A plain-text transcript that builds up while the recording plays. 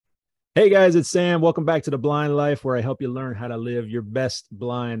Hey guys, it's Sam. Welcome back to The Blind Life, where I help you learn how to live your best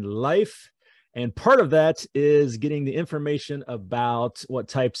blind life. And part of that is getting the information about what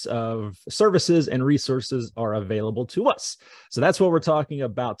types of services and resources are available to us. So that's what we're talking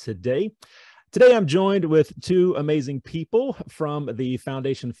about today. Today, I'm joined with two amazing people from the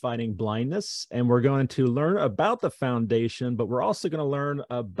Foundation Fighting Blindness, and we're going to learn about the foundation, but we're also going to learn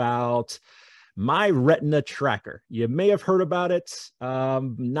about My Retina Tracker. You may have heard about it.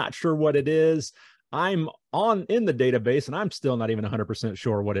 Not sure what it is. I'm in the database and I'm still not even 100%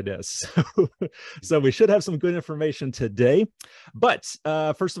 sure what it is. So we should have some good information today. But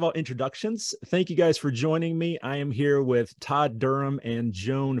first of all, introductions. Thank you guys for joining me. I am here with Todd Durham and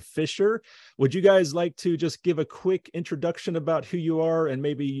Joan Fisher. Would you guys like to just give a quick introduction about who you are and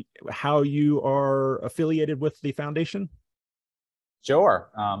maybe how you are affiliated with the foundation? Sure.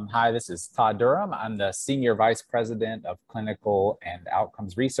 Hi, this is Todd Durham. I'm the Senior Vice President of Clinical and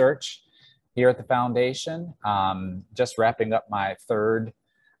Outcomes Research here at the Foundation. Just wrapping up my third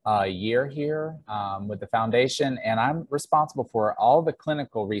year here with the Foundation, and I'm responsible for all the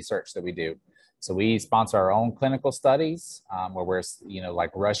clinical research that we do. So we sponsor our own clinical studies where we're,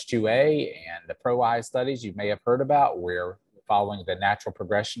 like Rush2A and the ProEye studies you may have heard about. We're following the natural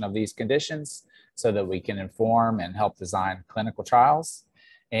progression of these conditions so that we can inform and help design clinical trials.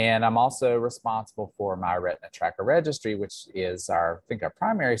 And I'm also responsible for My Retina Tracker Registry, which is our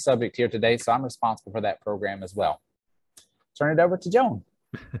primary subject here today. So I'm responsible for that program as well. Turn it over to Joan.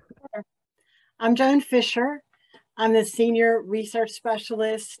 I'm Joan Fisher. I'm the Senior Research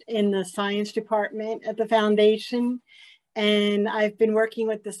Specialist in the Science Department at the Foundation. And I've been working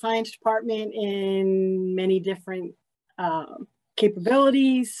with the Science Department in many different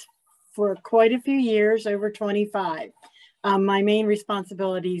capabilities for quite a few years, over 25. My main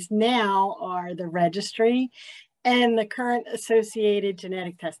responsibilities now are the registry and the current associated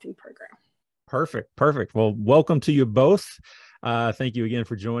genetic testing program. Perfect. Well, welcome to you both. Thank you again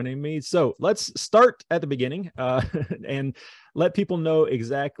for joining me. So let's start at the beginning and let people know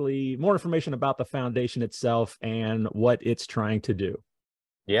exactly more information about the foundation itself and what it's trying to do.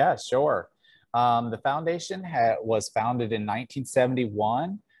 Yeah, sure. The foundation was founded in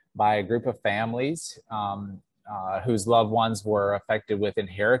 1971 by a group of families whose loved ones were affected with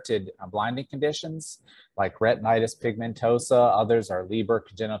inherited blinding conditions like retinitis pigmentosa. Others are Leber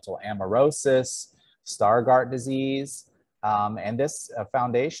congenital amaurosis, Stargardt disease. And this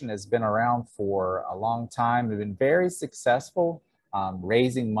foundation has been around for a long time. They've been very successful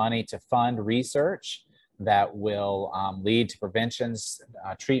raising money to fund research that will lead to preventions,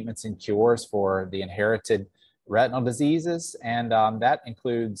 treatments, and cures for the inherited retinal diseases. And that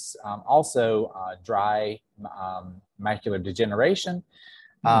includes also dry macular degeneration.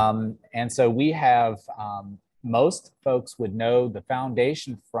 And so we have, most folks would know the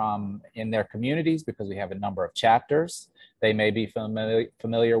foundation from in their communities because we have a number of chapters they may be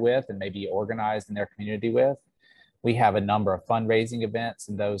familiar with and may be organized in their community with. We have a number of fundraising events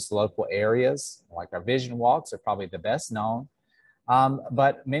in those local areas, like our vision walks are probably the best known.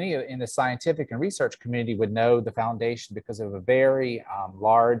 But many in the scientific and research community would know the foundation because of a very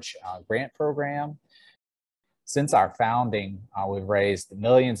large grant program. Since our founding, we've raised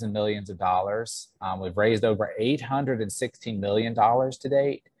millions and millions of dollars. We've raised over $816 million to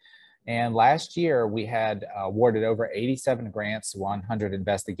date. And last year, we had awarded over 87 grants to 100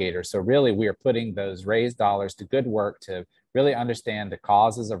 investigators. So really, we are putting those raised dollars to good work to really understand the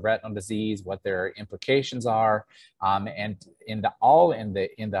causes of retinal disease, what their implications are, and in the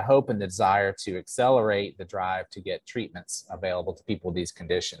hope and the desire to accelerate the drive to get treatments available to people with these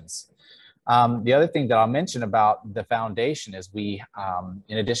conditions. The other thing that I'll mention about the foundation is we,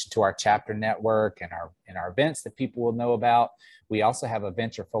 in addition to our chapter network and our events that people will know about, we also have a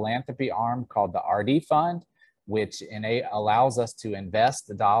venture philanthropy arm called the RD Fund, which allows us to invest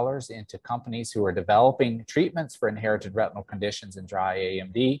the dollars into companies who are developing treatments for inherited retinal conditions and dry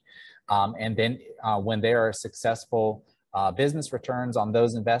AMD. And then when there are successful business returns on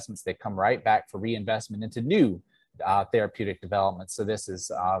those investments, they come right back for reinvestment into new therapeutic development. So this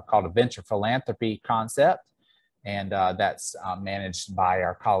is called a venture philanthropy concept, and that's managed by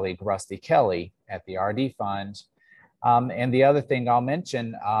our colleague Rusty Kelly at the RD Fund. And the other thing I'll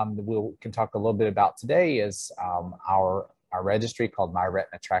mention, we can talk a little bit about today is our registry called My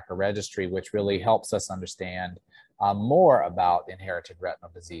Retina Tracker Registry, which really helps us understand more about inherited retinal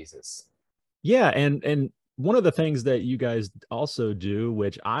diseases. Yeah, and one of the things that you guys also do,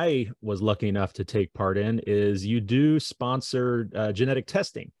 which I was lucky enough to take part in, is you do sponsor genetic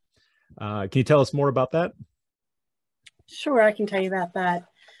testing. Can you tell us more about that? Sure, I can tell you about that.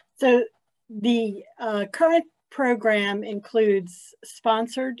 So the current program includes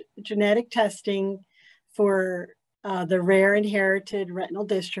sponsored genetic testing for the rare inherited retinal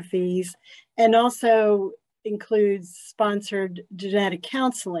dystrophies, and also includes sponsored genetic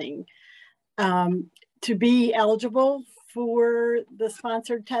counseling. To be eligible for the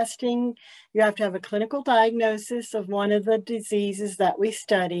sponsored testing, you have to have a clinical diagnosis of one of the diseases that we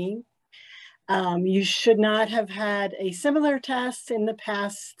study. You should not have had a similar test in the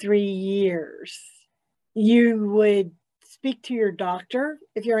past 3 years. You would speak to your doctor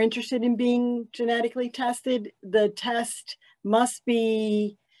if you're interested in being genetically tested. The test must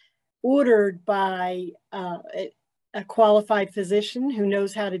be ordered by a qualified physician who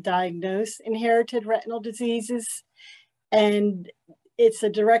knows how to diagnose inherited retinal diseases. And it's a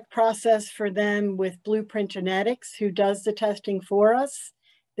direct process for them with Blueprint Genetics, who does the testing for us.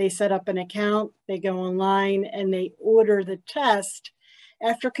 They set up an account, they go online, and they order the test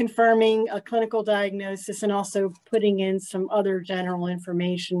after confirming a clinical diagnosis and also putting in some other general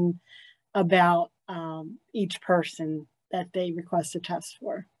information about each person that they request a test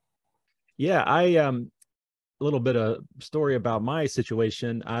for. Yeah, a little bit of story about my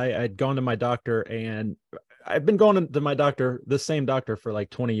situation. I'd gone to my doctor, and I've been going to my doctor, the same doctor, for like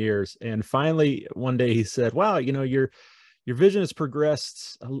 20 years. And finally, one day he said, wow, you know, your vision has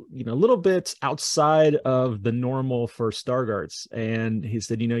progressed, you know, a little bit outside of the normal for Stargardt's. And he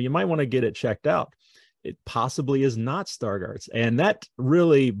said, you know, you might want to get it checked out. It possibly is not Stargardt's. And that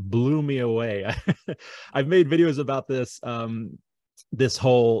really blew me away. I've made videos about this, this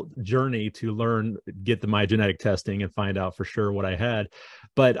whole journey to get my genetic testing and find out for sure what I had.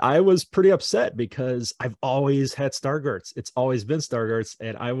 But I was pretty upset because I've always had Stargardt's. It's always been Stargardt's.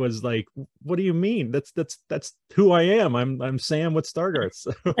 And I was like, what do you mean? That's who I am. I'm Sam with Stargardt's.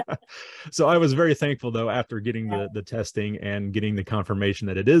 So I was very thankful, though, after getting the testing and getting the confirmation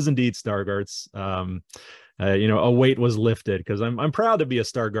that it is indeed Stargardt's. You know, a weight was lifted, because I'm proud to be a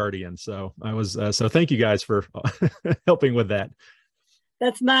Stargardtian. So I was, so thank you guys for helping with that.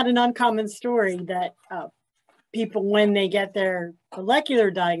 That's not an uncommon story that people, when they get their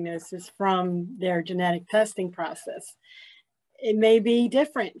molecular diagnosis from their genetic testing process, it may be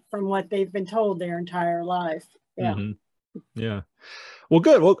different from what they've been told their entire life. Yeah. Mm-hmm. Yeah. Well,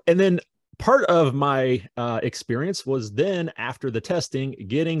 good. Well, and then part of my experience was then, after the testing,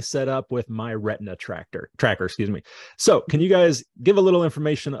 getting set up with My Retina Tracker, excuse me. So can you guys give a little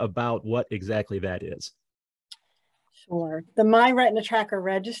information about what exactly that is? Sure. The My Retina Tracker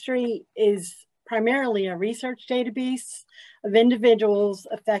Registry is primarily a research database of individuals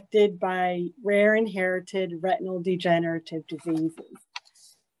affected by rare inherited retinal degenerative diseases.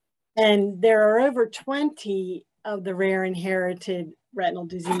 And there are over 20 of the rare inherited retinal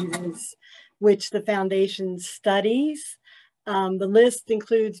diseases which the foundation studies. The list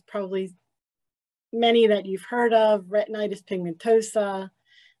includes probably many that you've heard of: retinitis pigmentosa,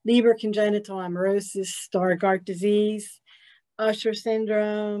 Leber congenital amaurosis, Stargardt disease, Usher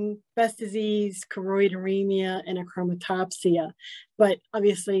syndrome, Best disease, choroideremia, and achromatopsia. But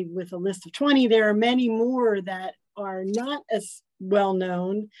obviously, with a list of 20, there are many more that are not as well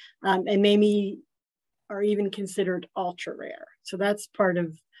known, and maybe are even considered ultra rare. So that's part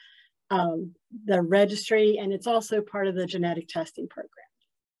of the registry, and it's also part of the genetic testing program,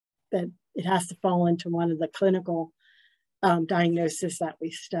 that it has to fall into one of the clinical diagnosis that we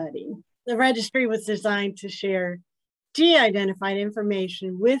study. The registry was designed to share de-identified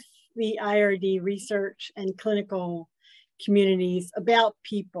information with the IRD research and clinical communities about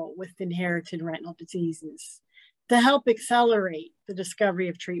people with inherited retinal diseases to help accelerate the discovery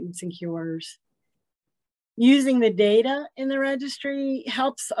of treatments and cures. Using the data in the registry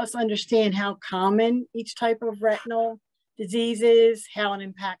helps us understand how common each type of retinal disease is, how it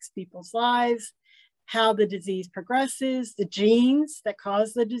impacts people's lives, how the disease progresses, the genes that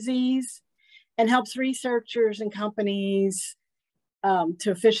cause the disease, and helps researchers and companies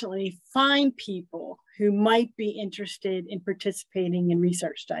to efficiently find people who might be interested in participating in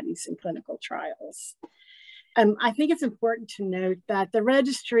research studies and clinical trials. I think it's important to note that the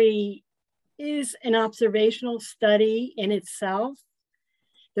registry is an observational study in itself.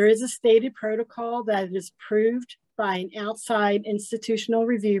 There is a stated protocol that is approved by an outside institutional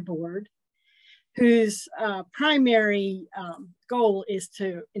review board, whose primary goal is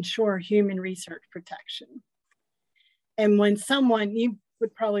to ensure human research protection. And when someone, you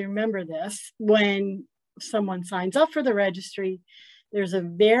would probably remember this, when someone signs up for the registry, there's a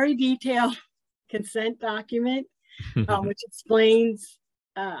very detailed consent document which explains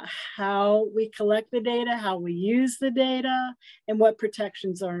how we collect the data, how we use the data, and what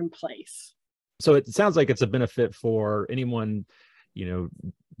protections are in place. So it sounds like it's a benefit for anyone, you know,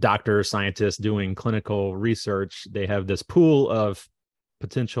 doctors, scientists doing clinical research, they have this pool of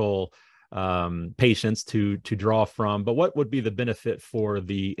potential patients to draw from. But what would be the benefit for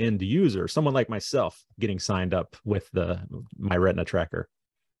the end user, someone like myself, getting signed up with the My Retina Tracker?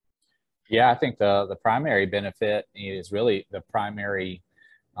 Yeah, I think the primary benefit is really the primary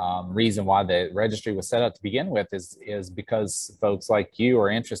reason why the registry was set up to begin with is because folks like you are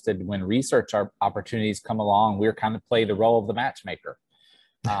interested when research opportunities come along. We're kind of play the role of the matchmaker.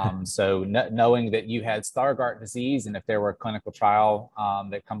 So knowing that you had Stargardt disease, and if there were a clinical trial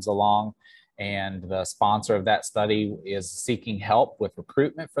that comes along and the sponsor of that study is seeking help with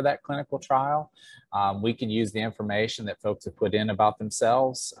recruitment for that clinical trial, we can use the information that folks have put in about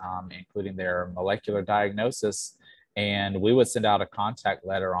themselves, including their molecular diagnosis, and we would send out a contact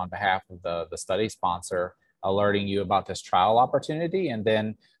letter on behalf of the study sponsor alerting you about this trial opportunity, and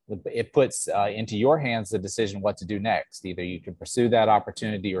then it puts into your hands the decision what to do next. Either you can pursue that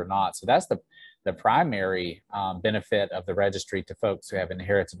opportunity or not. So that's the primary benefit of the registry to folks who have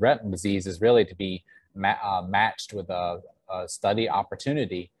inherited retinal disease, is really to be matched with a study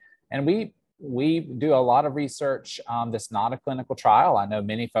opportunity. And we do a lot of research that's not a clinical trial. I know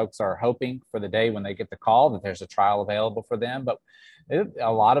many folks are hoping for the day when they get the call that there's a trial available for them, but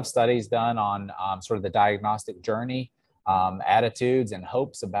a lot of studies done on sort of the diagnostic journey, attitudes and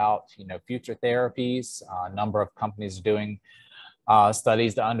hopes about future therapies. A number of companies are doing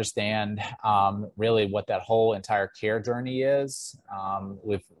studies to understand really what that whole entire care journey is.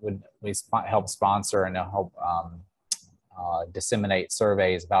 We help sponsor and help disseminate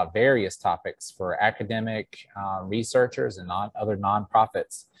surveys about various topics for academic researchers and other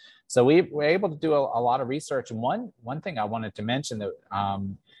nonprofits. So we were able to do a lot of research. And one thing I wanted to mention that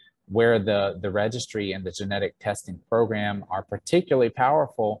where the registry and the genetic testing program are particularly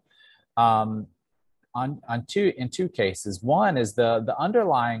powerful in two cases. One is the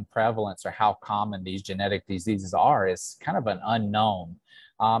underlying prevalence, or how common these genetic diseases are, is kind of an unknown.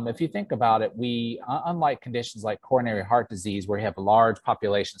 If you think about it, unlike conditions like coronary heart disease, where you have large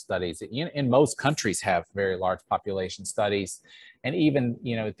population studies, in most countries have very large population studies, and even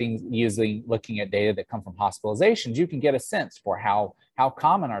things usually looking at data that come from hospitalizations, you can get a sense for how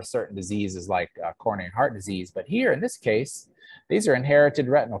common are certain diseases like coronary heart disease. But here in this case, these are inherited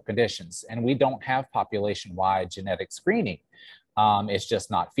retinal conditions, and we don't have population-wide genetic screening. It's just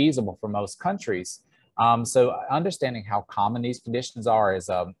not feasible for most countries. So understanding how common these conditions are is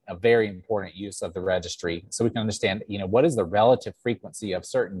a very important use of the registry. So we can understand, what is the relative frequency of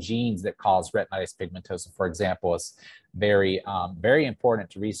certain genes that cause retinitis pigmentosa, for example, is very, very important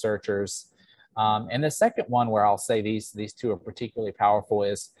to researchers. And the second one where I'll say these two are particularly powerful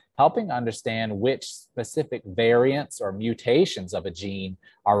is helping understand which specific variants or mutations of a gene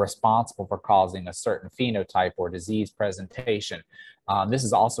are responsible for causing a certain phenotype or disease presentation. This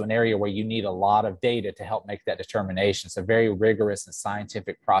is also an area where you need a lot of data to help make that determination. It's a very rigorous and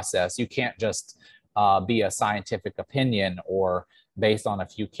scientific process. You can't just be a scientific opinion or based on a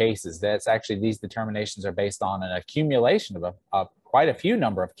few cases. That's actually, these determinations are based on an accumulation of quite a few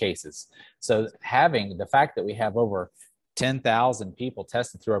number of cases. So having the fact that we have over 10,000 people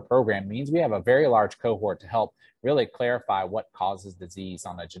tested through our program means we have a very large cohort to help really clarify what causes disease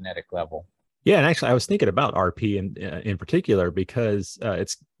on a genetic level. Yeah, and actually, I was thinking about RP in particular because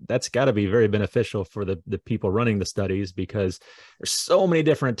that's got to be very beneficial for the people running the studies, because there's so many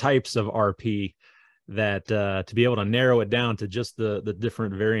different types of RP that to be able to narrow it down to just the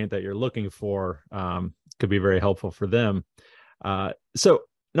different variant that you're looking for could be very helpful for them. So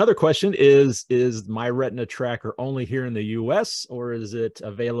another question is My Retina Tracker only here in the US, or is it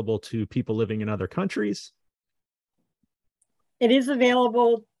available to people living in other countries? It is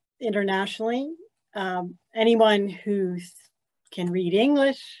available internationally. Anyone who can read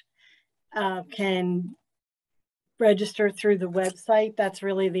English can register through the website. That's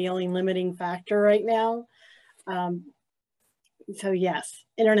really the only limiting factor right now. So yes,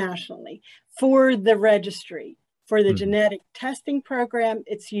 internationally. For the registry, for the genetic testing program,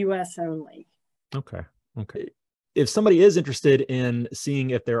 it's US only. Okay. If somebody is interested in seeing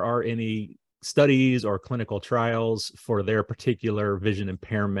if there are any studies or clinical trials for their particular vision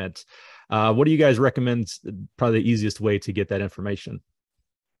impairment, what do you guys recommend? Probably the easiest way to get that information?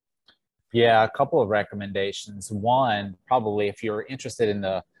 Yeah, a couple of recommendations. One, probably if you're interested in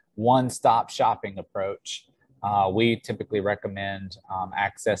the one-stop shopping approach, we typically recommend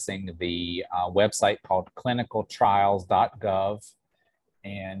accessing the website called clinicaltrials.gov,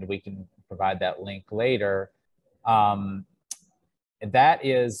 and we can provide that link later. That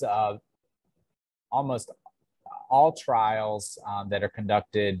is almost all trials that are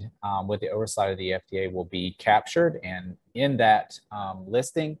conducted with the oversight of the FDA will be captured and in that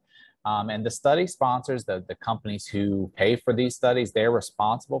listing. And the study sponsors, the companies who pay for these studies, they're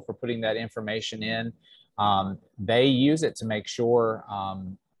responsible for putting that information in. They use it to make sure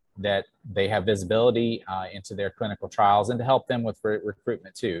that they have visibility into their clinical trials and to help them with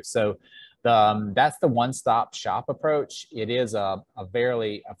recruitment too. So that's the one-stop shop approach. It is a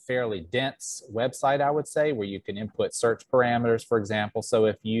fairly dense website, I would say, where you can input search parameters, for example. So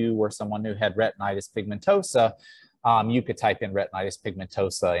if you were someone who had retinitis pigmentosa, you could type in retinitis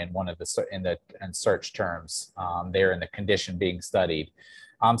pigmentosa in one of the search terms there in the condition being studied.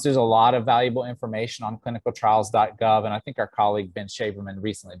 So there's a lot of valuable information on clinicaltrials.gov, and I think our colleague Ben Shaverman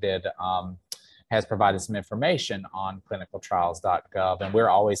recently has provided some information on clinicaltrials.gov, and we're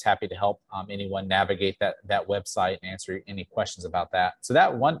always happy to help anyone navigate that website and answer any questions about that. So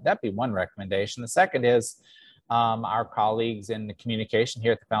that'd be one recommendation. The second is our colleagues in the communication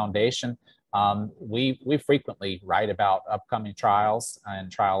here at the foundation. We frequently write about upcoming trials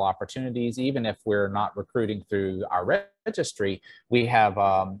and trial opportunities. Even if we're not recruiting through our registry, we have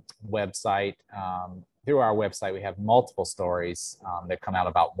website. Through our website, we have multiple stories that come out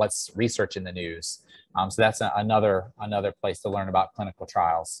about what's research in the news. So that's another place to learn about clinical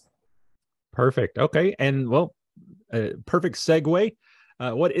trials. Perfect. Okay. And well, perfect segue.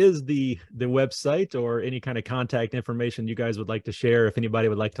 What is the website or any kind of contact information you guys would like to share if anybody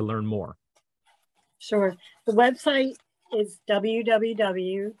would like to learn more? Sure. The website is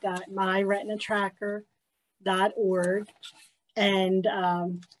www.myretinatracker.org, and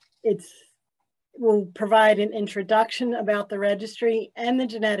will provide an introduction about the registry and the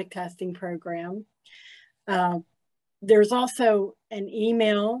genetic testing program. There's also an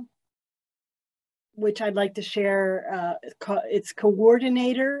email which I'd like to share. It's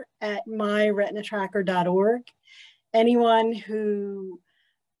coordinator@myretinatracker.org. Anyone who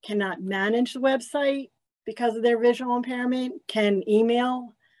cannot manage the website because of their visual impairment can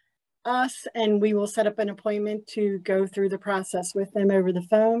email us, and we will set up an appointment to go through the process with them over the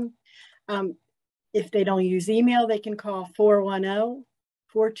phone. If they don't use email, they can call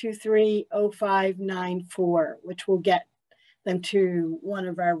 410-423-0594, which will get them to one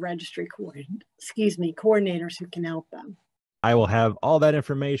of our registry coordinators who can help them. I will have all that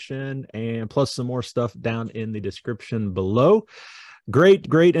information and plus some more stuff down in the description below.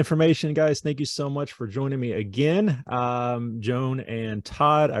 Great information, guys. Thank you so much for joining me again, Joan and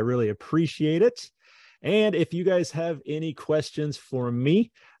Todd. I really appreciate it. And if you guys have any questions for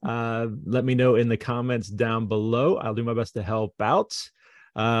me, let me know in the comments down below. I'll do my best to help out.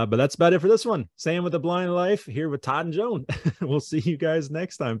 But that's about it for this one. Sam with The Blind Life here with Todd and Joan. We'll see you guys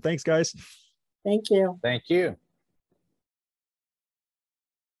next time. Thanks, guys. Thank you. Thank you.